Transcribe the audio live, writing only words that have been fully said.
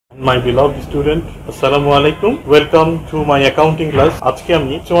My beloved student, Assalamu alaikum. Welcome to my accounting class. আজকে আমি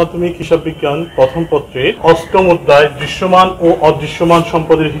উচ্চ মাধ্যমিক হিসাব বিজ্ঞান প্রথম পত্রে অষ্টম অধ্যায় দৃশ্যমান ও অদৃশ্যমান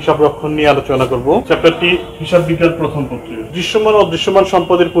সম্পদের হিসাব রক্ষণ নিয়ে আলোচনা করব। চ্যাপ্টারটি হিসাব বিজ্ঞান প্রথম পত্রে। দৃশ্যমান ও অদৃশ্যমান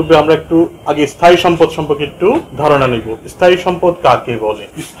সম্পদের পূর্বে আমরা একটু আগে স্থায়ী সম্পদ সম্পর্কে একটু ধারণা নেব। স্থায়ী সম্পদ কাকে বলে?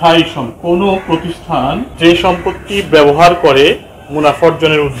 স্থায়ী সম্পদ কোনো প্রতিষ্ঠান যে সম্পত্তি ব্যবহার করে মুনাফা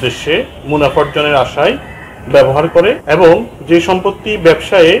অর্জনের উদ্দেশ্যে, মুনাফা অর্জনের আশায় ব্যবহার করে এবং যে সম্পত্তি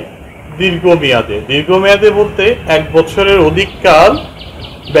ব্যবসায়ে দীর্ঘমেয়াদে বলতে 1 বছরের অধিক কাল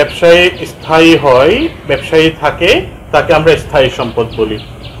ব্যবসায়ে স্থায়ী হয়, ব্যবসায়ী থাকে, তাকে আমরা স্থায়ী সম্পদ বলি।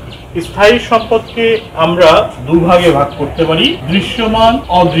 স্থায়ী সম্পদকে আমরা দুভাগে ভাগ করতে পারি, দৃশ্যমান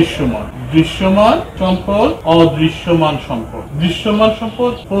অদৃশ্যমান। দৃশ্যমান সম্পদ, অদৃশ্যমান সম্পদ। দৃশ্যমান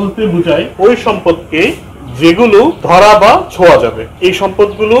সম্পদ বলতে বোঝায় ওই সম্পদকে যেগুলো ধরা বা ছোঁয়া যাবে। এই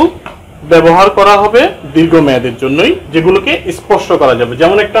সম্পদগুলো ব্যবহার করা হবে দীর্ঘমেয়াদের জন্যই, যেগুলোকে স্পর্শ করা যাবে।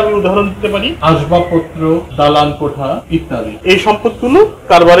 যেমন একটা আমি উদাহরণ দিতে পারি, আসবাবপত্র, দালান কোঠা ইত্যাদি। এই সম্পদগুলো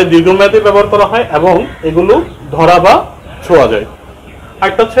কারবারে দীর্ঘমেয়াদে ব্যবহার করা হয় এবং এগুলো ধরা বা ছোঁয়া যায়।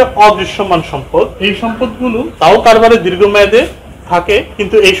 একটা হচ্ছে অদৃশ্যমান সম্পদ। এই সম্পদগুলো তাও কারবারে দীর্ঘমেয়াদে থাকে,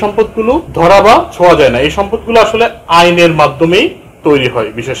 কিন্তু এই সম্পদগুলো ধরা বা ছোঁয়া যায় না। এই সম্পদগুলো আসলে আইনের মাধ্যমেই তৈরি হয়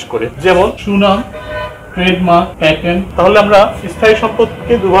বিশেষ করে, যেমন সুনাম, ট্রেডমার্ক, প্যাটেন্ট। তাহলে আমরা স্থায়ী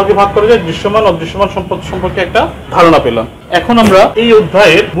সম্পদকে দুভাগে ভাগ করে যায়, দৃশ্যমান অদৃশ্যমান সম্পদ সম্পর্কে একটা ধারণা পেলাম। এখন আমরা এই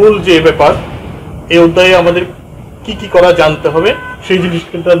অধ্যায়ের মূল যে ব্যাপার, এই অধ্যায়ে আমাদের কি কি করা জানতে হবে সেই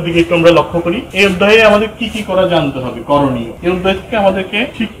জিনিসটার দিকে একটু আমরা লক্ষ্য করি। এই অধ্যায়ে আমাদের কি কি করা জানতে হবে, করণীয়। এই অধ্যায় থেকে আমাদেরকে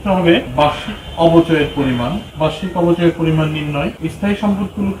শিখতে হবে বার্ষিক অবচয়ের পরিমাণ, বার্ষিক অবচয়ের পরিমাণ নির্ণয়। স্থায়ী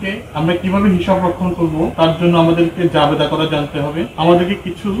সম্পদগুলোকে আমরা কিভাবে হিসাব রক্ষণ করব, তার জন্য আমাদেরকে জাবেদা করা জানতে হবে। আমাদেরকে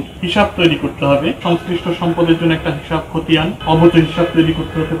কিছু হিসাব তৈরি করতে হবে, সংশ্লিষ্ট সম্পদের জন্য একটা হিসাব, খতিয়ান, অবচয় হিসাব তৈরি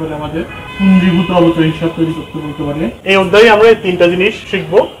করতে হতে পারে, আমাদের পুঞ্জীভূত অবচয় হিসাব তৈরি করতে বলতে পারে। এই অধ্যায়ে আমরা এই 3টা জিনিস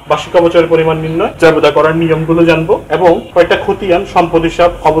শিখবো, বার্ষিক অবচয়ের পরিমাণ নির্ণয়, জাবেদা করার নিয়মগুলো জানবো এবং কয়েকটা খতিয়ান, সম্পদ হিসাব,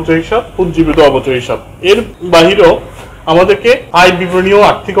 অবচয় হিসাব, পুঞ্জীভূত অবচয় হিসাব। এর বাহিরেও আমাদেরকে আয় বিবরণী ও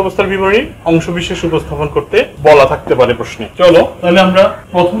আর্থিক অবস্থার বিবরণী অংশ বিশেষ উপস্থাপন করতে বলা থাকতে পারে প্রশ্নে। চলো তাহলে আমরা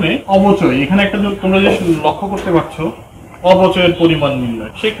প্রথমে অবচয়, এখানে একটা তোমরা যে লক্ষ্য করতে পারছো অবচয়ের পরিমাণ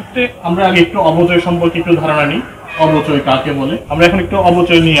নির্ণয়, সেক্ষেত্রে আমরা আগে একটু অবচয় সম্পর্কে একটু ধারণা নিই। অবচয় কাকে বলে আমরা এখন একটু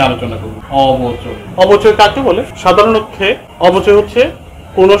অবচয় নিয়ে আলোচনা করব। অবচয় কাকে বলে? সাধারণ অর্থে অবচয় হচ্ছে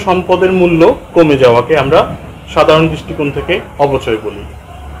কোনো সম্পদের মূল্য কমে যাওয়াকে আমরা সাধারণ দৃষ্টিকোণ থেকে অবচয় বলি।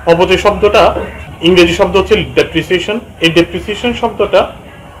 অবচয় শব্দটা ইংরেজি শব্দ হচ্ছে ডেপ্রিসিয়েশন। এই ডেপ্রিসিয়েশন শব্দটা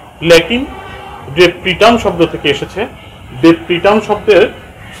ল্যাটিন ডেপ্রিটাম শব্দ থেকে এসেছে। ডেপ্রিটাম শব্দের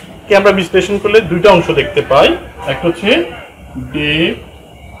কে আমরা বিশ্লেষণ করলে 2টা অংশ দেখতে পাই। একটা হচ্ছে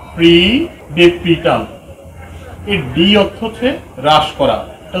ডেপ্রিটাম, এই ডি অর্থ হচ্ছে হ্রাস করা,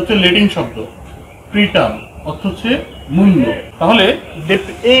 এটা হচ্ছে ল্যাটিন শব্দ। প্রিটাম অর্থ হচ্ছে মূল্য। তাহলে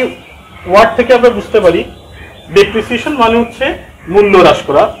এই ওয়ার্ড থেকে আমরা বুঝতে পারি ডেপ্রিসিয়েশন মানে হচ্ছে মূল্য হ্রাস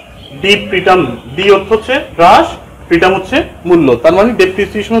করা। প্রিটাম, ডি অর্থ হচ্ছে হ্রাস, প্রিটাম হচ্ছে মূল্য। তার মানে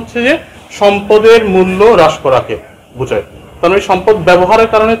ডেপ্রিসিয়েশন হচ্ছে যে সম্পদের মূল্য হ্রাস করাকে বোঝায়। তার মানে সম্পদ ব্যবহারের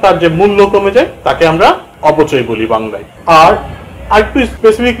কারণে তার যে মূল্য কমে যায় তাকে আমরা অবচয় বলি বাংলায়। আর একটু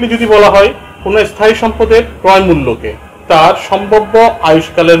স্পেসিফিকলি যদি বলা হয় কোনো স্থায়ী সম্পদের ক্রয় মূল্যকে তার সম্ভাব্য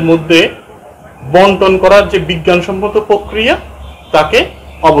আয়ুষ্কালের মধ্যে বন্টন করার যে বিজ্ঞানসম্মত প্রক্রিয়া, তাকে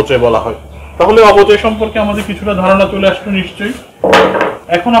অবচয় বলা হয়। তাহলে অবচয় সম্পর্কে আমাদের কিছুটা ধারণা চলে আসলো নিশ্চয়ই।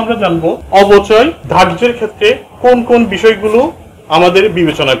 এখন আমরা জানবো অবচয় ধার্যের ক্ষেত্রে কোন কোন বিষয়গুলো আমাদের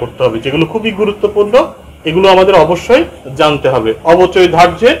বিবেচনা করতে হবে, যেগুলো খুবই গুরুত্বপূর্ণ, এগুলো আমাদের অবশ্যই জানতে হবে। অবচয়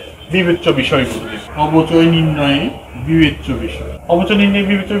ধার্যের বিবেচ্য বিষয়গুলো, অবচয় নির্ণয়ে বিবেচ্য বিষয়। অবচয় নির্ণয়ে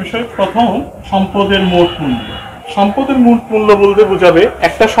বিবেচ্য বিষয়, প্রথম সম্পদের মোট মূল্য। সম্পদের মোট মূল্য বলতে বোঝাবে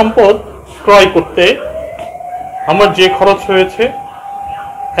একটা সম্পদ ক্রয় করতে আমার যে খরচ হয়েছে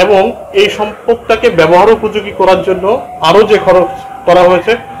এবং এই সম্পদটাকে ব্যবহার উপযোগী করার জন্য আরো যে খরচ করা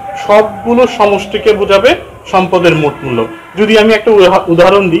হয়েছে, সবগুলো সমষ্টিকে বোঝাবে সম্পদের মোট মূল্য। যদি আমি একটা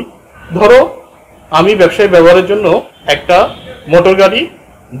উদাহরণ দিই, ধরো আমি ব্যবসায়ী ব্যবহারের জন্য একটা মোটর গাড়ি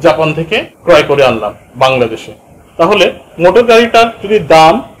জাপান থেকে ক্রয় করে আনলাম বাংলাদেশে। তাহলে মোটর গাড়িটার যদি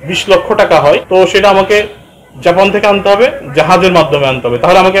দাম 20 লক্ষ টাকা হয়, তো সেটা আমাকে জাপান থেকে আনতে হবে, জাহাজের মাধ্যমে আনতে হবে।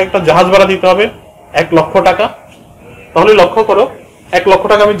 তাহলে আমাকে একটা জাহাজ ভাড়া দিতে হবে 1 লক্ষ টাকা। তাহলে লক্ষ্য করো, 1 লক্ষ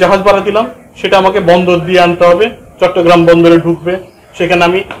টাকা আমি জাহাজ ভাড়া দিলাম, সেটা আমাকে বন্দর দিয়ে আনতে হবে, চট্টগ্রাম বন্দরে ঢুকবে, সেখানে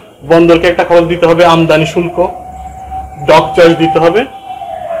আমি বন্দরকে একটা খরচ দিতে হবে, আমদানি শুল্ক, ডক চার্জ দিতে হবে।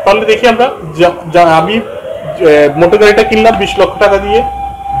 তাহলে দেখি আমরা আমি মোটর গাড়িটা কিনলাম 20 লক্ষ টাকা দিয়ে,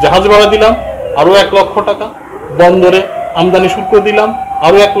 জাহাজ ভাড়া দিলাম আরো 1 লক্ষ টাকা, বন্দরে আমদানি শুল্ক দিলাম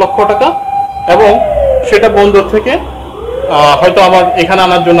আরো 1 লক্ষ টাকা, এবং সেটা বন্দর থেকে হয়তো আমার এখানে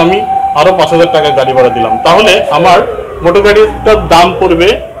আনার জন্য আমি আরো 5,000 টাকা গাড়ি ভাড়া দিলাম। তাহলে আমার মোটর গাড়িটার দাম পড়বে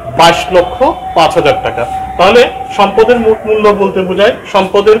 22,05,000 টাকা। তাহলে সম্পদের মোট মূল্য বলতে বোঝায়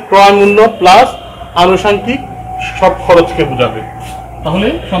সম্পদের ক্রয় মূল্য প্লাস আনুষঙ্গিক সব খরচকে বোঝাবে। তাহলে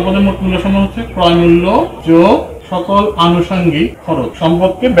সম্পদের মোট মূল্য সমান হচ্ছে ক্রয় মূল্য যোগ সকল আনুষঙ্গিক খরচ।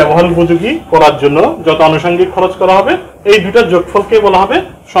 সম্পদকে ব্যবহার উপযোগী করার জন্য যত আনুষঙ্গিক খরচ করা হবে এই দুটার যোগফলকে বলা হবে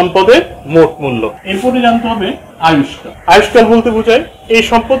সম্পদের মোট মূল্য। এরপরে জানতে হবে আয়ুষ্কাল। আয়ুষ্কাল বলতে বোঝায় এই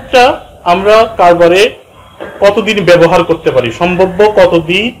সম্পদটা আমরা কারবারে কতদিন ব্যবহার করতে পারি, সম্ভাব্য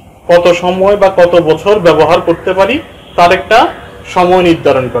কতদিন, কত সময় বা কত বছর ব্যবহার করতে পারি তার একটা সময়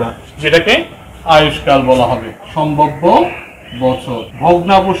নির্ধারণ করা, যেটাকে আয়ুষ্কাল বলা হবে। সম্ভাব্য বছর।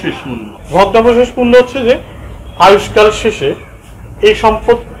 ভগ্নাবশেষ মূল্য। ভগ্নাবশেষ মূল্য হচ্ছে যে আয়ুষ্কাল শেষে এই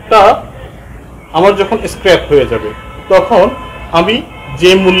সম্পদটা আমার যখন স্ক্র্যাপ হয়ে যাবে তখন আমি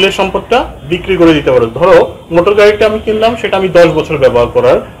যে মূল্যে সম্পদটা বিক্রি করে দিতে পারবো। ধরো মোটর গাড়িটা আমি কিনলাম, সেটা আমি 10 বছর ব্যবহার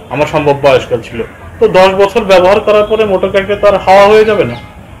করার আমার সম্ভাব্য আয়ুষ্কাল ছিল। তো 10 বছর ব্যবহার করার পরে মোটর গাড়িটা তো আর হাওয়া হয়ে যাবে না,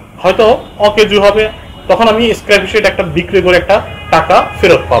 হয়তো অকেজু হবে, তখন আমি স্ক্র্যাপ হিসেবে একটা বিক্রি করে একটা টাকা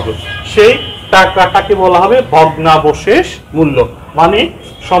ফেরত পাবো। সেই টাকাটাকে বলা হবে ভগ্নাবশেষ মূল্য। মানে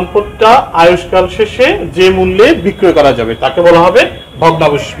সম্পদটা আয়ুষ্কাল শেষে যে মূল্যে বিক্রয় করা যাবে তাকে বলা হবে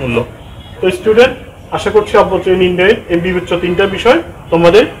ভগ্নাবশেষ মূল্য। তো স্টুডেন্ট, আশা করছি অপচয় নির্ণয়ের এই বিবেচ্য 3টা বিষয়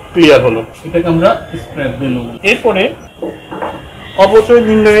তোমাদের ক্লিয়ার হলো। এটাকে আমরা স্ক্র্যাপ ভ্যালু। এরপরে অপচয়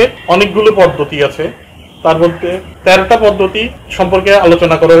নির্ণয়ের অনেকগুলো পদ্ধতি আছে, তার মধ্যে 13টা পদ্ধতি সম্পর্কে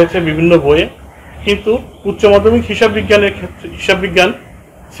আলোচনা করা হয়েছে বিভিন্ন বইয়ে, কিন্তু উচ্চ মাধ্যমিক হিসাব বিজ্ঞানের ক্ষেত্রে হিসাব বিজ্ঞান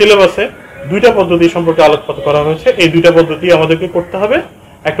সিলেবাসে 2টা পদ্ধতি সম্পর্কে আলোকপাত করা হয়েছে। এই 2টা পদ্ধতি আমাদেরকে করতে হবে।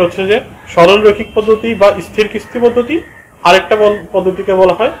 একটা হচ্ছে যে সরল রৈখিক পদ্ধতি বা স্থির কিস্তি পদ্ধতি, আরেকটা পদ্ধতিকে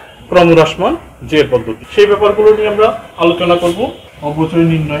বলা হয় ক্রমহ্রাসমান জের পদ্ধতি। সেই ব্যাপারগুলো নিয়ে আমরা আলোচনা করব। অপচয়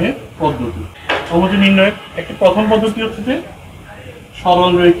নির্ণয়ের পদ্ধতি। অপচয় নির্ণয়ের একটি প্রথম পদ্ধতি হচ্ছে যে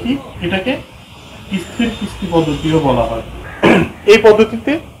সরল রৈখিক, এটাকে স্থির কিস্তি পদ্ধতিও বলা হয়। এই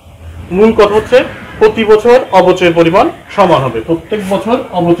পদ্ধতিতে মূল কথা হচ্ছে প্রতি বছর অপচয়ের পরিমাণ সমান হবে, প্রত্যেক বছর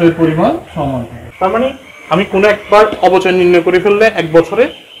অপচয়ের পরিমাণ সমান হবে। তার মানে আমি কোনো একবার অপচয় নির্ণয় করে ফেললে এক বছরে,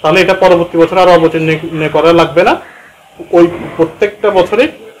 তাহলে এটা পরবর্তী বছর আর অপচয় নির্ণয় করা লাগবে না, ওই প্রত্যেকটা বছরে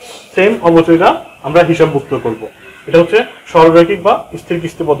সেম অপচয়টা আমরা হিসাবভুক্ত করব। এটা হচ্ছে সরলরৈখিক বা স্থির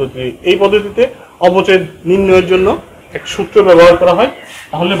কিস্তি পদ্ধতি। এই পদ্ধতিতে অপচয় নির্ণয়ের জন্য এক সূত্র ব্যবহার করা হয়।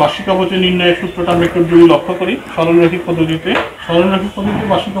 তাহলে বার্ষিক অপচয় নির্ণয়ের সূত্রটা আমরা একটু যদি লক্ষ্য করি, সরলরৈখিক পদ্ধতিতে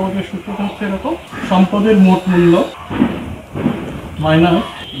বার্ষিক অপচয়ের সূত্রটা হচ্ছে এরকম: সম্পদের মোট মূল্য মাইনাস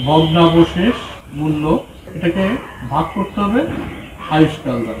ভগ্নাবশেষ মূল্য, এটাকে ভাগ করতে হবে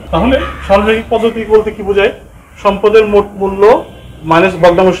আয়ুষ্কাল দ্বারা। তাহলে সরলরৈখিক পদ্ধতি বলতে কি বোঝায়? সম্পদের মোট মূল্য মাইনাস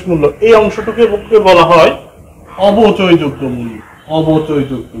ভগ্নাবশেষ মূল্য, এই অংশটুকে বলা হয় অবচয়যোগ্য মূল্য।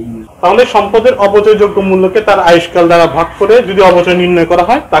 অবচয়যোগ্য মূল্য। তাহলে সম্পদের অবচয়যোগ্য মূল্যকে তার আয়ুষ্কাল দ্বারা ভাগ করে যদি অবচয় নির্ণয় করা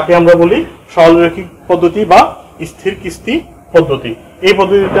হয় তাকে আমরা বলি সরলরৈখিক পদ্ধতি বা স্থির কিস্তি পদ্ধতি। এই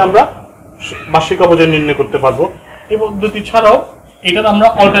পদ্ধতিতে আমরা বার্ষিক অপচয় নির্ণয় করতে পারবো। এই পদ্ধতি ছাড়াও এটার আমরা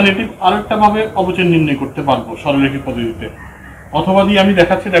অল্টারনেটিভ আরেকটা ভাবে অপচয় নির্ণয় করতে পারবো সরলরৈখিক পদ্ধতিতে। অথবা দিয়ে আমি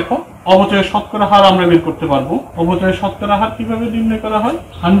দেখাচ্ছি, দেখো, অপচয়ের শতকরা হার আমরা বের করতে পারবো। অপচয়ের শতকরা হার কিভাবে নির্ণয় করা হয়?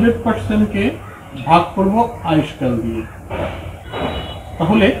 100% কে ভাগ করব আয়ুষ্কাল দিয়ে,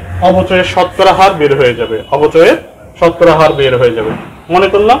 তাহলে অপচয়ের শতকরা হার বের হয়ে যাবে। অপচয়ের শতকরা হার বের হয়ে যাবে। মনে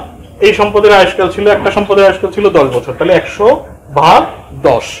করলাম এই সম্পদের আয়ুষ্কাল ছিল, একটা সম্পদের আয়ুষ্কাল ছিল 10 বছর, তাহলে 100 ভাগ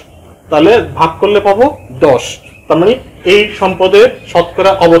 10, তাহলে ভাগ করলে পাবো 10। তার মানে এই সম্পদের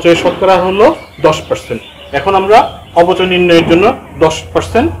শতকরা অপচয়ের শতকরা হলো 10%। এখন আমরা অপচয় নির্ণয়ের জন্য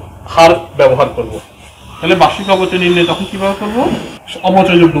 10% হার ব্যবহার করব। তাহলে বার্ষিক অপচয় নির্ণয় তখন কিভাবে করব?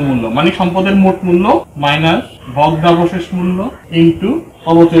 অবচয়যোগ্য মূল্য মানে সম্পদের মোট মূল্য মাইনাস ভগ্নাবশেষ মূল্য ইনটু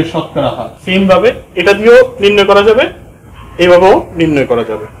অবচয়ের শতকরা হার। সেম ভাবে এটা দিয়েও নির্ণয় করা যাবে, এইভাবেও নির্ণয় করা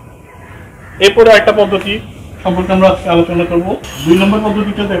যাবে। এরপরে একটা পদ্ধতি সম্পর্কে আমরা আজকে আলোচনা করব। 2 নম্বর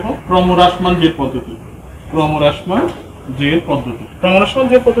পদ্ধতিটা দেখো, ক্রমহ্রাসমান জের পদ্ধতি। ক্রমহ্রাসমান জের পদ্ধতি। ক্রমহ্রাসমান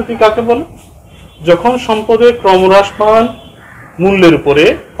জের পদ্ধতি কাকে বলে? যখন সম্পদের ক্রমহ্রাসমান মূল্যের উপরে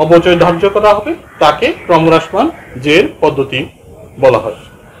অপচয় ধার্য করা হবে তাকে ক্রমহ্রাসমান জের পদ্ধতি বলা হয়।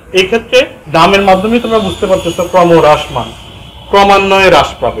 এই ক্ষেত্রে দামের মাধ্যমে তোমরা বুঝতে পারতেছো ক্রমহ্রাসমান ক্রমান্বয়ে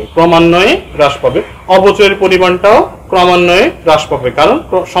হ্রাস পাবে, ক্রমান্বয়ে হ্রাস পাবে। অপচয়ের পরিমাণটাও ক্রমান্বয়ে হ্রাস পাবে, কারণ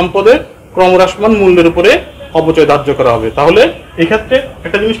সম্পদের ক্রমহ্রাসমান মূল্যের উপরে অপচয় ধার্য করা হবে। তাহলে এক্ষেত্রে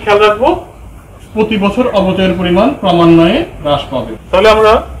একটা জিনিস খেয়াল রাখবো, প্রতি বছর অপচয়ের পরিমাণ ক্রমান্বয়ে হ্রাস পাবে। তাহলে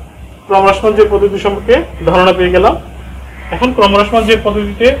আমরা ক্রমহ্রাসমান জের পদ্ধতি সম্পর্কে ধারণা পেয়ে গেলাম। এখন ক্রমহ্রাসমান জের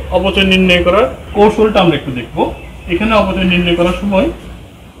পদ্ধতিতে অপচয় নির্ণয় করার কৌশলটা আমরা একটু দেখব। এখানে অপচয় নির্ণয় করার সময়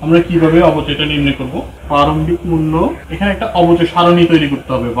আমরা কিভাবে অপচয়টা নির্ণয় করব? প্রারম্ভিক মূল্য, এখানে একটা অপচয় সারণী তৈরি করতে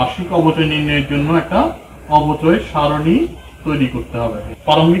হবে। বার্ষিক অপচয় নির্ণয়ের জন্য একটা অপচয় সারণী তৈরি করতে হবে।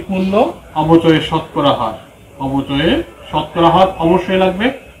 প্রারম্ভিক মূল্য, অপচয়ের শতকরা হার। অপচয়ের শতকরা হার অবশ্যই লাগবে,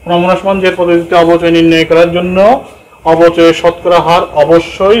 ক্রমহ্রাসমান জের পদ্ধতিতে অবচয় নির্ণয় করার জন্য অবচয়ের শতকরা হার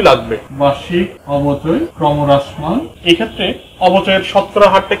অবশ্যই লাগবে। বার্ষিক অবচয় ক্রমহ্রাসমান, এই ক্ষেত্রে অবচয়ের শতকরা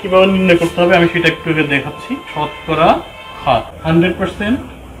হারটা কিভাবে নির্ণয় করতে হবে আমি সেটা একটু দেখাচ্ছি। শতকরা হার 100%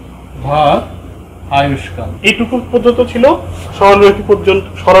 ভাগ আয়ুষ্কাল, এইটুকু পদ্ধতি ছিল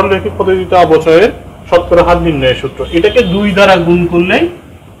সরলরৈখিক পদ্ধতিতে অবচয়ের শতকরা হার নির্ণয়ের সূত্র। এটাকে 2 দ্বারা গুণ করলেই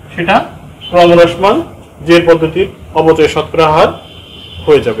সেটা ক্রমহ্রাসমান জের পদ্ধতির অবচয়ের শতকরা হার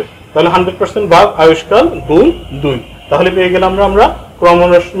হয়ে যাবে। তাহলে 100% ভাগ আয়ুষ্কাল গুণ 2, তাহলে পেয়ে গেলাম আমরা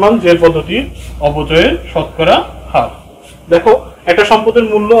ক্রমহ্রাসমান জের পদ্ধতির অবচয়ের শতকরা হার। দেখো, একটা সম্পদের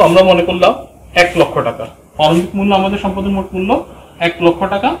মূল্য আমরা মনে করলাম 1 লক্ষ টাকা, প্রারম্ভিক মূল্য আমাদের সম্পদের মোট মূল্য 1 লক্ষ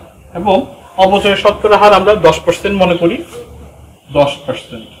টাকা, এবং অবচয়ের শতকরা হার আমরা 10% মনে করি,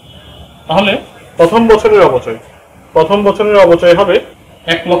 10%। তাহলে প্রথম বছরের অবচয় হবে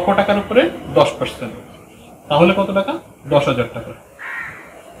 1 লক্ষ টাকার উপরে 10%, তাহলে কত টাকা? 10,000 টাকা।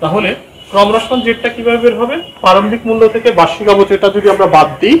 তাহলে ক্রমহ্রাসমান জেরটা কিভাবে বের হবে? প্রারম্ভিক মূল্য থেকে বার্ষিক অবচয়টা যদি আমরা বাদ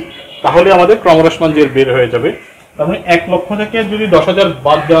দিই তাহলে আমাদের ক্রমহ্রাসমান জের বের হয়ে যাবে। তার মানে 1 লক্ষ থেকে যদি 10,000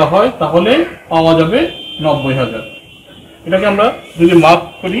 বাদ দেওয়া হয় তাহলে পাওয়া যাবে 90,000। এটাকে আমরা যদি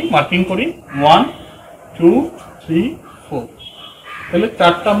মার্কিং করি 1 2 3 4, তাহলে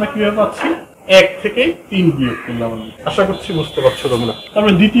 4টা আমরা কিভাবে পাচ্ছি? 1 থেকে 3 বিয়োগ করলাম। আশা করছি বুঝতে পারছো তোমরা।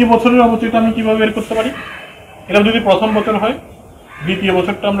 তারপরে দ্বিতীয় বছরের অবচয়টা আমি কিভাবে বের করতে পারি? এটা যদি প্রথম বছর হয়, দ্বিতীয়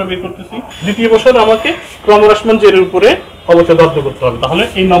বছরটা আমরা বের করতেছি। দ্বিতীয় বছর আমাকে ক্রমহ্রাসমান জেরের উপরে অবচয় ধার্য করতে হবে। তাহলে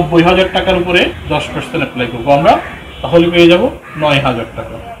এই 90,000 টাকার উপরে 10% অ্যাপ্লাই করবো আমরা, তাহলে পেয়ে যাব 9,000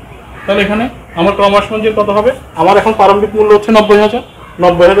 টাকা। তাহলে এখানে আমার ক্রমহ্রাসমান জের কত হবে? আমার এখন প্রারম্ভিক মূল্য হচ্ছে 90,000,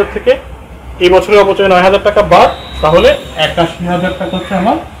 90,000 থেকে এই বছরের অবচয় 9,000 টাকা বাদ, তাহলে 81,000 টাকা হচ্ছে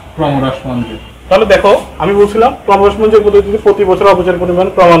আমার ক্রমহ্রাসমান জের। তাহলে দেখো, আমি বলছিলাম ক্রমহ্রাসমান জের পদ্ধতিতে প্রতি বছর অবচয়ের পরিমাণ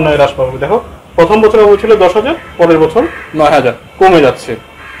ক্রমান্বয়ে হ্রাস পাবে। দেখো, প্রথম বছর অবচয় ছিল 10,000, পরের বছর 9,000, কমে যাচ্ছে।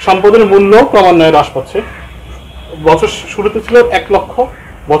 সম্পদের মূল্য ক্রমান্বয়ে হ্রাস পাচ্ছে। বছর শুরুতে ছিল 1 লক্ষ,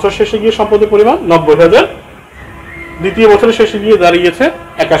 বছর শেষে গিয়ে সম্পদের পরিমাণ 90,000, দ্বিতীয় বছরের শেষে গিয়ে দাঁড়িয়েছে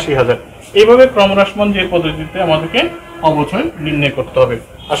 81,000। এইভাবে ক্রমহ্রাসমান জের পদ্ধতিতে আমাদেরকে অবচয় নির্ণয় করতে হবে।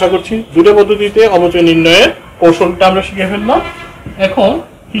 আশা করছি দুটো পদ্ধতিতে অবচয় নির্ণয়ের কৌশলটা আমরা শিখে ফেললাম। এখন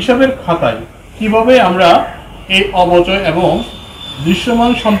হিসাবের খাতায় কিভাবে আমরা এই অবচয় এবং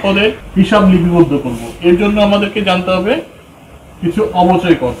দৃশ্যমান সম্পদের হিসাব লিপিবদ্ধ করব, এর জন্য আমাদেরকে জানতে হবে কিছু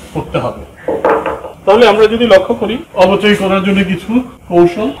অবচয় করতে হবে। তাহলে আমরা যদি লক্ষ্য করি, অবচয় করার জন্য কিছু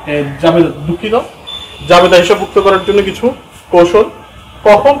কৌশল, জাবেদা হিসাবভুক্ত করার জন্য কিছু কৌশল।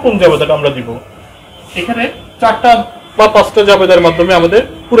 কখন কোন জাবেদাটা আমরা দিব? এখানে 4টা বা 5টা জাবেদার মাধ্যমে আমাদের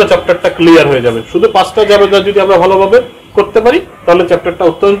পুরো চ্যাপ্টারটা ক্লিয়ার হয়ে যাবে। শুধু 5টা জাবেদা যদি আমরা ভালোভাবে করতে পারি তাহলে চ্যাপ্টারটা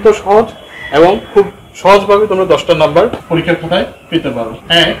অত্যন্ত সহজ এবং খুব সহজভাবে তোমরা 10টা নাম্বার পরীক্ষার খাতায় পেতে পারো।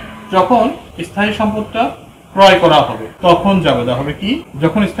 যখন স্থায়ী সম্পদটা ক্রয় করা হবে তখন জাবেদা হবে কি?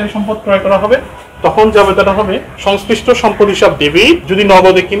 যখন স্থায়ী সম্পদ ক্রয় করা হবে তখন জাবেদাটা হবে সংশ্লিষ্ট সম্পদ হিসাব ডেবিট, যদি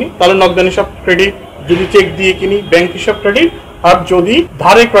নগদে কিনি তাহলে নগদান হিসাব ক্রেডিট, যদি চেক দিয়ে কিনি ব্যাংক হিসাব ক্রেডিট, আর যদি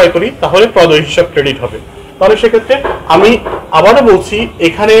ধারে ক্রয় করি তাহলে প্রদেয় হিসাব ক্রেডিট হবে। তাহলে সেক্ষেত্রে আমি আবারও বলছি,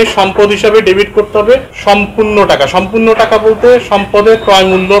 এখানে সম্পদ হিসাবে ডেবিট করতে হবে সম্পূর্ণ টাকা। সম্পূর্ণ টাকা বলতে সম্পদের ক্রয়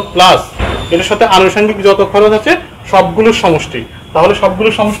মূল্য প্লাস এর সাথে আনুষঙ্গিক যত খরচ আছে সবগুলোর সমষ্টি। তাহলে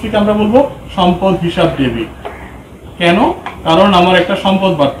সবগুলোর সমষ্টিকে আমরা বলবো সম্পদ হিসাব ডেবিট। কেন? কারণ আমার একটা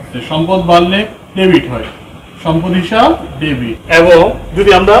সম্পদ বাড়তেছে, সম্পদ বাড়লে ডেবিট হয়, সম্পদ হিসাব ডেবিট। এবং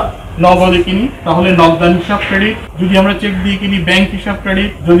যদি আমরা নগদে কিনি তাহলে নগদান হিসাব ক্রেডিট, যদি আমরা চেক দিয়ে কিনি ব্যাংক হিসাব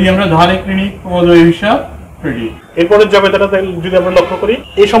ক্রেডিট, যদি আমরা ধারে কিনি প্রদেয় হিসাব ক্রেডিট। এরপরের জাবেদাটা যদি আমরা লক্ষ্য করি,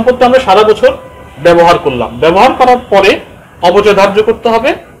 এই সম্পদটা আমরা সারা বছর ব্যবহার করলাম, ব্যবহার করার পরে অবচয় ধার্য করতে হবে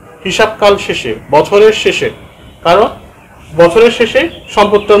হিসাবকাল শেষে, বছরের শেষে, কারণ বছরের শেষে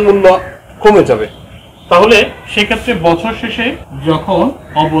সম্পদটার মূল্য কমে যাবে। তাহলে সেক্ষেত্রে বছর শেষে যখন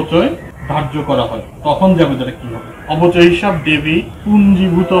অবচয় ধার্য করা হয় তখন জাবেদাটা কি হবে? অবচয় হিসাব ডেবিট,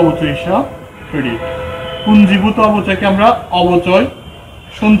 পুঞ্জীভূত অবচয় হিসাব ক্রেডিট। পুঞ্জীভূত অবচয়কে আমরা অবচয়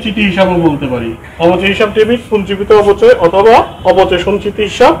সঞ্চিতি হিসাবও বলতে পারি। অবচয় হিসাব ডেবিট, পুঞ্জীভূত অবচয় অথবা অবচয় সঞ্চিতি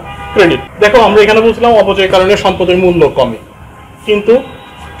হিসাব ক্রেডিট। দেখো, আমরা এখানে বলছিলাম অবচয়ের কারণে সম্পদের মূল্য কমে, কিন্তু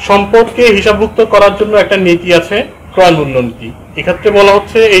সম্পদকে হিসাবভুক্ত করার জন্য একটা নীতি আছে, ক্রয় মূল্য নীতি। এক্ষেত্রে বলা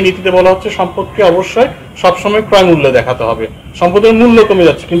হচ্ছে, এই নীতিতে বলা হচ্ছে সম্পদকে অবশ্যই সবসময় ক্রয় মূল্য দেখাতে হবে। সম্পদের মূল্য কমে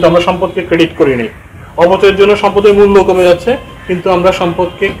যাচ্ছে কিন্তু আমরা সম্পদকে ক্রেডিট করি নাই। অবচয়ের জন্য সম্পদের মূল্য কমে যাচ্ছে কিন্তু আমরা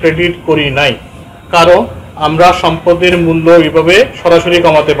সম্পদকে ক্রেডিট করি নাই, কারণ আমরা সম্পদের মূল্য এইভাবে সরাসরি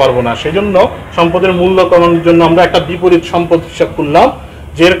কমাতে পারবো না। সেজন্য সম্পদের মূল্য কমানোর জন্য আমরা একটা বিপরীত সম্পদ হিসাব করলাম,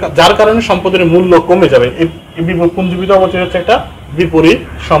 যার কারণে সম্পদের মূল্য কমে যাবে। পুঞ্জীভূত অবচয় হচ্ছে একটা বিপরীত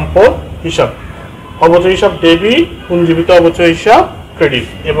সম্পদ হিসাব। অবচয় হিসাব ডেবিট, পুঞ্জীভূত অবচয় হিসাব ক্রেডিট,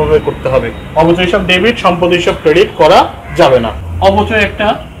 এভাবে করতে হবে। অবচয় হিসাব ডেবিট, সম্পদ হিসাব ক্রেডিট করা যাবে না। অবচয় একটা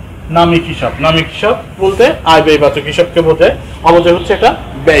নামিক হিসাব। নামিক হিসাব বলতে আয় ব্যয়বাচক হিসাবকে বোঝায়, অবচয় হচ্ছে একটা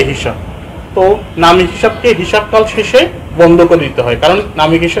ব্যয় হিসাব। তো নামিক হিসাবকে হিসাবকাল শেষে বন্ধ করে দিতে হয়, কারণ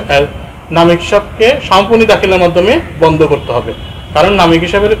নামিক হিসাবকে সমাপনী দাখিলের মাধ্যমে বন্ধ করতে হবে, কারণ নামিক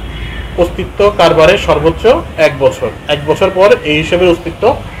হিসাবের অস্তিত্ব কারবারের সর্বোচ্চ 1 বছর। 1 বছর পর এই হিসাবের অস্তিত্ব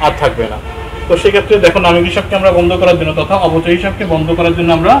আর থাকবে না। তো সেক্ষেত্রে দেখো নামিক হিসাবকে আমরা বন্ধ করার জন্য তথা অবচয় হিসাবকে বন্ধ করার জন্য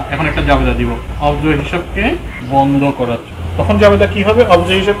আমরা এখন একটা জাবেদা দিব, অবচয় হিসাবকে বন্ধ করার জন্য। তখন জাবেদা কি হবে?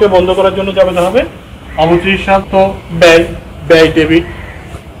 অবচয় হিসাবকে বন্ধ করার জন্য জাবেদা হবে, অবচয় হিসাব তো ব্যয় ডেবিট,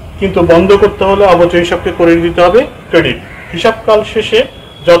 কিন্তু বন্ধ করতে হলে অবচয় হিসাবকে করে দিতে হবে ক্রেডিট। হিসাবকাল শেষে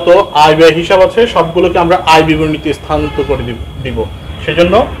যত আয় ব্যয় হিসাব আছে সবগুলোকে আমরা আয় বিবরণীতে স্থানান্তর করে দিব।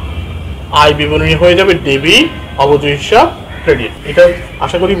 সেজন্য আয় বিবরণী হয়ে যাবে ডেবিট, অবচয় হিসাব ক্রেডিট। এটা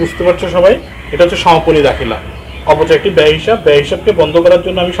আশা করি বুঝতে পারছো সবাই। এটা হচ্ছে সমাপনী দাখিলা। অবচয় একটি ব্যয় হিসাব, ব্যয় হিসাবকে বন্ধ করার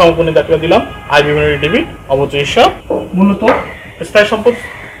জন্য আমি সমাপনী দাখিলা দিলাম, আয় বিবরণী ডেবিট, অবচয় হিসাব। মূলত স্থায়ী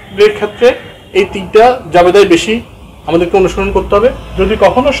সম্পদের ক্ষেত্রে এই 3টা জাবেদায় বেশি আমাদেরকে অনুসরণ করতে হবে। যদি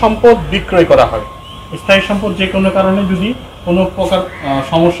কখনো সম্পদ বিক্রয় করা হয়, স্থায়ী সম্পদ যে কোনো কারণে যদি কোনো প্রকার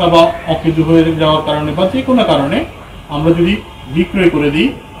সমস্যা বা অকেজু হয়ে যাওয়ার কারণে বা যে কোনো কারণে আমরা যদি বিক্রয় করে দিই,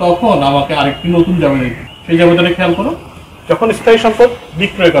 তখন আমাকে আরেকটি নতুন জাবেদা দিই। সেই জাবেদাটা খেয়াল করো। যখন স্থায়ী সম্পদ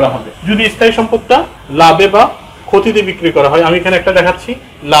বিক্রয় করা হবে, যদি স্থায়ী সম্পদটা লাভে বা ক্ষতিতে বিক্রি করা হয়, আমি এখানে একটা দেখাচ্ছি,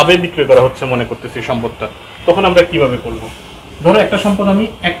 লাভে বিক্রি করা হচ্ছে মনে করতেছি সম্পদটা, তখন আমরা কিভাবে করব? ধরো একটা সম্পদ আমি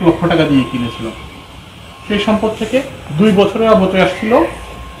 1 লক্ষ টাকা দিয়ে কিনেছিলাম, সেই সম্পদ থেকে 2 বছরের অবচয় আসছিল,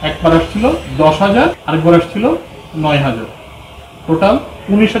 একবার আসছিল 10,000, আরেকবার আসছিল 9,000, টোটাল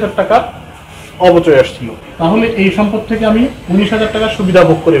 19,000 টাকা অবচয় আসছিল। তাহলে এই সম্পদ থেকে আমি 19,000 টাকার সুবিধা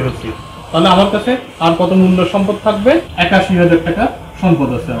ভোগ করে ফেলছি। তাহলে আমার কাছে আর কত মূল্য সম্পদ থাকবে? 81,000 টাকা সম্পদ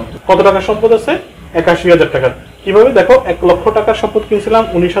আছে। আমার কত টাকার সম্পদ আছে? 81,000 টাকা। কিভাবে? দেখো, 1 লক্ষ টাকার সম্পদ কিনছিলাম,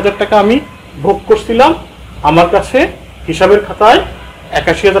 19,000 টাকা আমি ভোগ করছিলাম, আমার কাছে হিসাবের খাতায়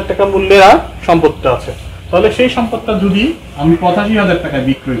 81,000 টাকা মূল্যের আর সম্পদটা আছে। তাহলে সেই সম্পদটা যদি আমি 85,000 টাকায়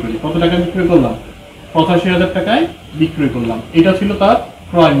বিক্রয় করি, কত টাকা বিক্রয় করলাম? 85,000 টাকায় বিক্রয় করলাম। এটা ছিল তার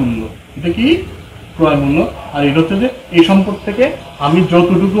ক্রয় মূল্য। এটা কি? ক্রয় মূল্য। আর এটা হচ্ছে যে এই সম্পদ থেকে আমি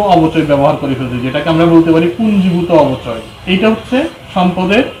যতটুকু অবচয় ব্যবহার করে ফেলছি, যেটাকে আমরা বলতে পারি পুঞ্জীভূত অবচয়, এইটা হচ্ছে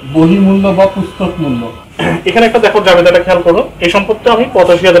সম্পদের বহিঃমূল্য বা পুস্তক মূল্য। এখানে একটা দেখো জাবেদাটা খেয়াল করো, এই সম্পদটা আমি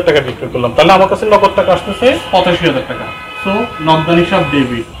 85,000 টাকা বিক্রয় করলাম, তাহলে আমার কাছে নগদ টাকা আসতেছে 85,000 টাকা। সো নগদান হিসাব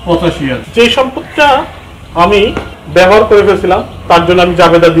ডেবিট 85,000। যে সম্পদটা আমি ব্যবহার করে ফেলছিলাম তার জন্য আমি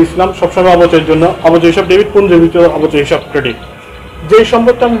জাবেদা দিয়েছিলাম সবসময় অবচয়ের জন্য, অবচয় হিসাব ডেবিট, পুঞ্জীভূত অবচয় হিসাব ক্রেডিট। যে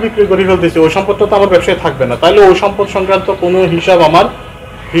সম্পদটা আমি বিক্রি করে ফেলতেছি ওই সম্পদটা তো আমার ব্যবসায় থাকবে না, তাহলে ওই সম্পদ সংক্রান্ত কোনো হিসাব আমার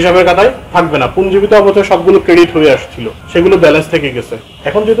হিসাবের খাতায় থাকবে না। পুঞ্জীভূত অবচয় সবগুলো ক্রেডিট হয়ে আসছিল, সেগুলো ব্যালেন্স থেকে গেছে।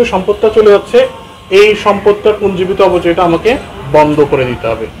 এখন যেহেতু সম্পদটা চলে যাচ্ছে, এই সম্পদটার পুঞ্জীভূত অবচয়টা আমাকে বন্ধ করে দিতে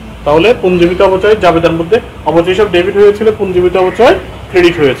হবে। তাহলে পুঞ্জীভূত অবচয় জাবেদার মধ্যে অবচয় হিসাব ডেবিট হয়েছিল, পুঞ্জীভূত অবচয়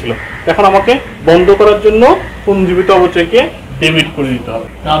ক্রেডিট হয়েছিল। এখন আমাকে বন্ধ করার জন্য পুঞ্জীভূত অবচয়কে ডেবিট করে দিতে হবে,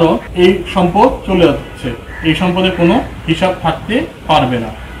 কারণ এই সম্পদ চলে যাচ্ছে, এই সম্পদের কোনো হিসাব থাকতে পারবে না।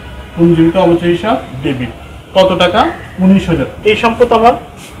 পুঞ্জীভূত অবচয় হিসাব ডেবিট। কত টাকা? 19,000। এই সম্পদ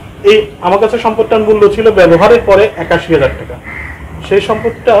আমার কাছে সম্পদটার মূল্য ছিল ব্যবহারের পরে 81,000 টাকা। সেই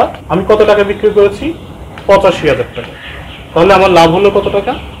সম্পদটা আমি কত টাকা বিক্রি করেছি? 85,000 টাকা। তাহলে আমার লাভ হলো কত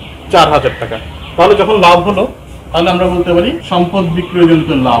টাকা? 4,000 টাকা। তাহলে যখন লাভ হলো, তাহলে আমরা বলতে পারি সম্পদ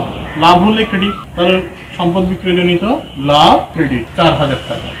বিক্রয়জনিত লাভ। লাভ হলে ক্রেডিট, তাহলে সম্পদ বিক্রয়জনিত লাভ ক্রেডিট 4,000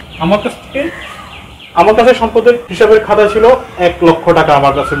 টাকা। আমার কাছে সম্পদের হিসাবের খাতা ছিল 1 লক্ষ টাকা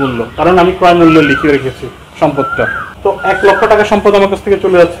আমার কাছে মূল্য, কারণ আমি ক্রয় মূল্য লিখে রেখেছি সম্পদটা। তো 1 লক্ষ টাকা সম্পদ আমার কাছ থেকে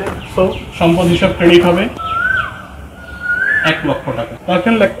চলে যাচ্ছে, তো সম্পদ হিসাব ক্রেডিট হবে 1 লক্ষ টাকা।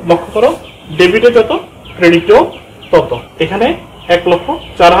 তাহলে লক্ষ্য করো, ডেবিটে যত ক্রেডিটেও তত। এখানে 1 লক্ষ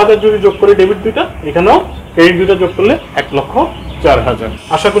 4,000 যদি যোগ করি ডেবিট দুইটা, এখানেও ক্রেডিট দুইটা যোগ করলে 1,04,000।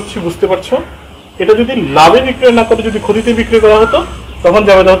 আশা করছি বুঝতে পারছো। এটা যদি লাভে বিক্রয় না করে যদি ক্ষতিতে বিক্রি করা হতো, তখন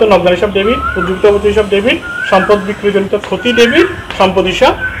জাবেদা হতো নগদান হিসাব ডেবিট, পুঞ্জীভূত অবচয় হিসাব ডেবিট, সম্পদ বিক্রয়জনিত ক্ষতি ডেবিট, সম্পদ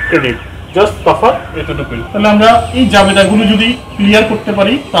হিসাব ক্রেডিট। জাস্ট তফাৎ এতটুকুই। তাহলে আমরা এই জাবেদাগুলো যদি ক্লিয়ার করতে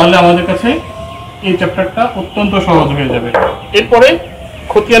পারি, তাহলে আমাদের কাছে এই চ্যাপ্টারটা অত্যন্ত সহজ হয়ে যাবে। এরপরে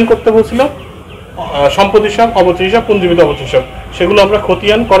খতিয়ান করতে বলছিল, সম্পদ হিসাব, অবচয় হিসাব, পুঞ্জীভূত অবচয় হিসাব, সেগুলো আমরা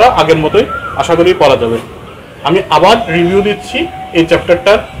খতিয়ান করা আগের মতোই আশা করি করা যাবে। আমি আবার রিভিউ দিচ্ছি এই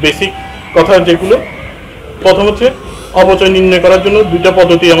চ্যাপ্টারটার বেসিক কথা যেগুলো। প্রথম হচ্ছে অবচয় নির্ণয় করার জন্য 2টা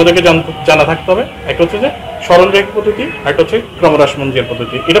পদ্ধতি আমাদেরকে জানা থাকতে হবে। একটা হচ্ছে যে সরল রেখা পদ্ধতি, একটা হচ্ছে ক্রমহ্রাসমঞ্জের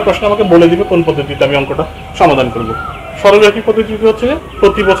পদ্ধতি। এটা প্রশ্ন আমাকে বলে দিবে কোন পদ্ধতিতে আমি অঙ্কটা সমাধান করব। সরল রেখা পদ্ধতি হচ্ছে যে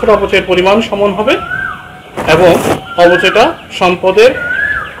প্রতি বছর অবচয়ের পরিমাণ সমান হবে এবং অবচয়টা সম্পদের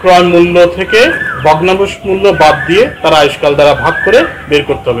ক্রয় মূল্য থেকে ভগ্নাংশ মূল্য বাদ দিয়ে তার আয়ুষ্কাল দ্বারা ভাগ করে বের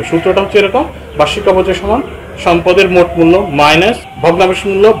করতে হবে। সূত্রটা হচ্ছে এরকম: বার্ষিক অবচয় সমান সম্পদের মোট মূল্য মাইনাস ভগ্নাংশ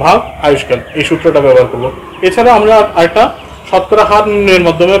মূল্য ভাগ আয়ুষ্কাল, এই সূত্রটা ব্যবহার করব। এছাড়া আমরা আরেকটা শতকরা হার নির্ণয়ের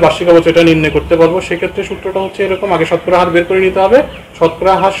মাধ্যমে বার্ষিক অবচয়টা নির্ণয় করতে পারবো। সেক্ষেত্রে সূত্রটা হচ্ছে এরকম, আগে শতকরা হার বের করে নিতে হবে।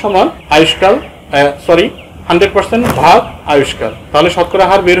 শতকরা হার সমান আয়ুষ্কাল 100% ভাগ আয়ুষ্কাল। তাহলে শতকরা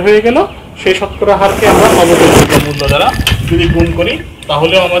হার বের হয়ে গেল। সেই শতকরা হারকে আমরা অবচয় মূল্য দ্বারা যদি গুণ করি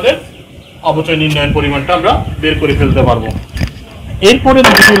তাহলে আমাদের অবচয় নির্ণয়ের পরিমাণটা আমরা বের করে ফেলতে পারবো। এরপরে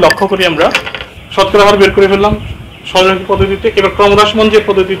যদি লক্ষ্য করি, আমরা শতকরা হার বের করে ফেললাম সরলরৈখিক পদ্ধতিতে। এবার ক্রমহ্রাসমান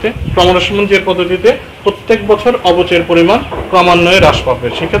পদ্ধতিতে প্রত্যেক বছর অবচয়ের পরিমাণ ক্রমান্বয়ে হ্রাস পাবে।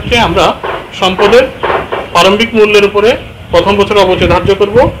 সেক্ষেত্রে আমরা সম্পদের প্রারম্ভিক মূল্যের উপরে প্রথম বছর অবচয় ধার্য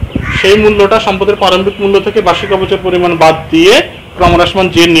করব। সেই মূল্যটা সম্পদের প্রারম্ভিক মূল্য থেকে বার্ষিক অবচয়ের পরিমাণ বাদ দিয়ে ক্রমহ্রাসমান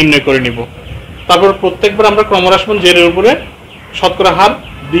জের নির্ণয় করে নিব। তারপর প্রত্যেকবার আমরা ক্রমহ্রাসমান জেরের উপরে শতকরা হার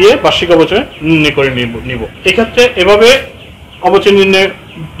দিয়ে বার্ষিক অবচয় নির্ণয় করে নিব। এক্ষেত্রে এভাবে অবচয় নির্ণয়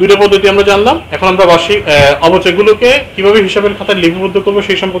দুটো পদ্ধতি আমরা জানলাম। এখন আমরা বার্ষিক অবচয়গুলোকে কিভাবে হিসাবের খাতায় লিপিবদ্ধ করবো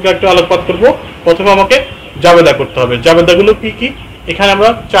সেই সম্পর্কে একটু আলোকপাত করব। প্রথমে আমাকে জাবেদা করতে হবে। জাবেদাগুলো কি কি? এখানে আমরা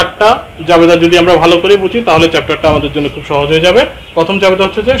 4টা জাবেদা যদি আমরা ভালো করে বুঝি তাহলে চ্যাপ্টারটা আমাদের জন্য খুব সহজ হয়ে যাবে। প্রথম জাবেদা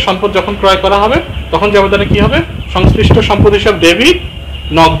হচ্ছে যে সম্পদ যখন ক্রয় করা হবে তখন জাবেদাটা কি হবে? সংশ্লিষ্ট সম্পদ হিসাব ডেবিট,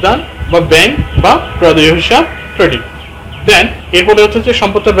 নগদান বা ব্যাংক বা প্রদেয় হিসাব ক্রেডিট। দেন এরপরে হচ্ছে যে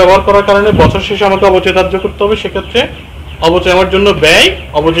সম্পদটা ব্যবহার করার কারণে বছর শেষে আমাকে অবচয় ধার্য করতে হবে। সেক্ষেত্রে অবচয় আমার জন্য ব্যয়,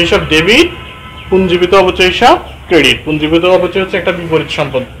 অবচয় হিসাব ডেবিট, পুঞ্জীবিত অবচয় হিসাব ক্রেডিট। পুঞ্জীবিত অবচয় হচ্ছে একটা বিপরীত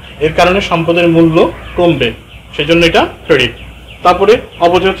সম্পদ, এর কারণে সম্পদের মূল্য কমবে, সেই জন্য এটা ক্রেডিট। তারপরে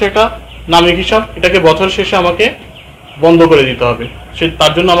অবচয় হচ্ছে একটা নামিক হিসাব, এটাকে বছর শেষে আমাকে বন্ধ করে দিতে হবে,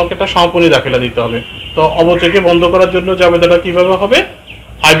 তার জন্য আমাকে একটা সমাপনী দাখিলা দিতে হবে। তো অবচয়কে বন্ধ করার জন্য জাবেদাটা কিভাবে হবে?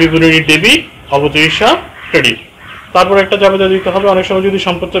 আয় বিবরণী ডেবিট, অবচয় হিসাব ক্রেডিট। তারপর একটা জাবেদা দিতে হবে, অনেক সময় যদি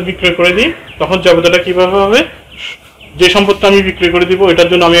সম্পদটা বিক্রয় করে দিই তখন জাবেদাটা কিভাবে হবে? যে সম্পদটা আমি বিক্রি করে দিব এটার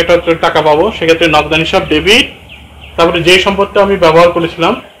জন্য আমি একটা টাকা পাবো, সেক্ষেত্রে নগদান হিসাব ডেবিট। তারপরে যে সম্পদটা আমি ব্যবহার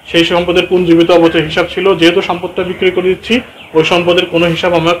করেছিলাম সেই সম্পদের পুঞ্জীবিত অবচয় হিসাব ছিল, যেহেতু সম্পদটা বিক্রি করে দিচ্ছি ওই সম্পদের কোনো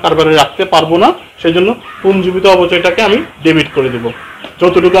হিসাব আমরা কারবারে রাখতে পারবো না, সেই জন্য পুঞ্জীবিত অবচয়টাকে আমি ডেবিট করে দেব।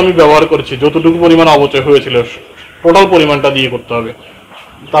 যতটুকু আমি ব্যবহার করেছি, যতটুকু পরিমাণ অবচয় হয়েছিল টোটাল পরিমাণটা দিয়ে করতে হবে।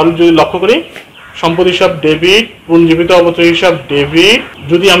 তাহলে যদি লক্ষ্য করি, সম্পদ হিসাব ডেবিট, পুঞ্জীবিত অবচয় হিসাব ডেবিট।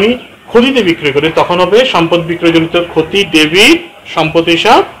 যদি আমি ক্ষতিতে বিক্রি করি তখন হবে সম্পদ বিক্রয়জনিত ক্ষতি ডেবিট, সম্পদ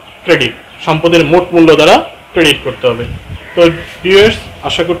হিসাব ক্রেডিট। সম্পদের মোট মূল্য দ্বারা ক্রেডিট করতে হবে। তো ভিউয়ার্স,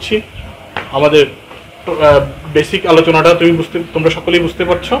 আশা করছি আমাদের বেসিক আলোচনাটা তোমরা সকলেই বুঝতে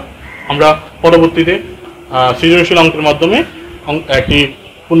পারছো। আমরা পরবর্তীতে সৃজনশীল অঙ্কের মাধ্যমে একটি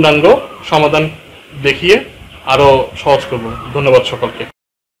পূর্ণাঙ্গ সমাধান দেখিয়ে আরো সহজ করব। ধন্যবাদ সকলকে।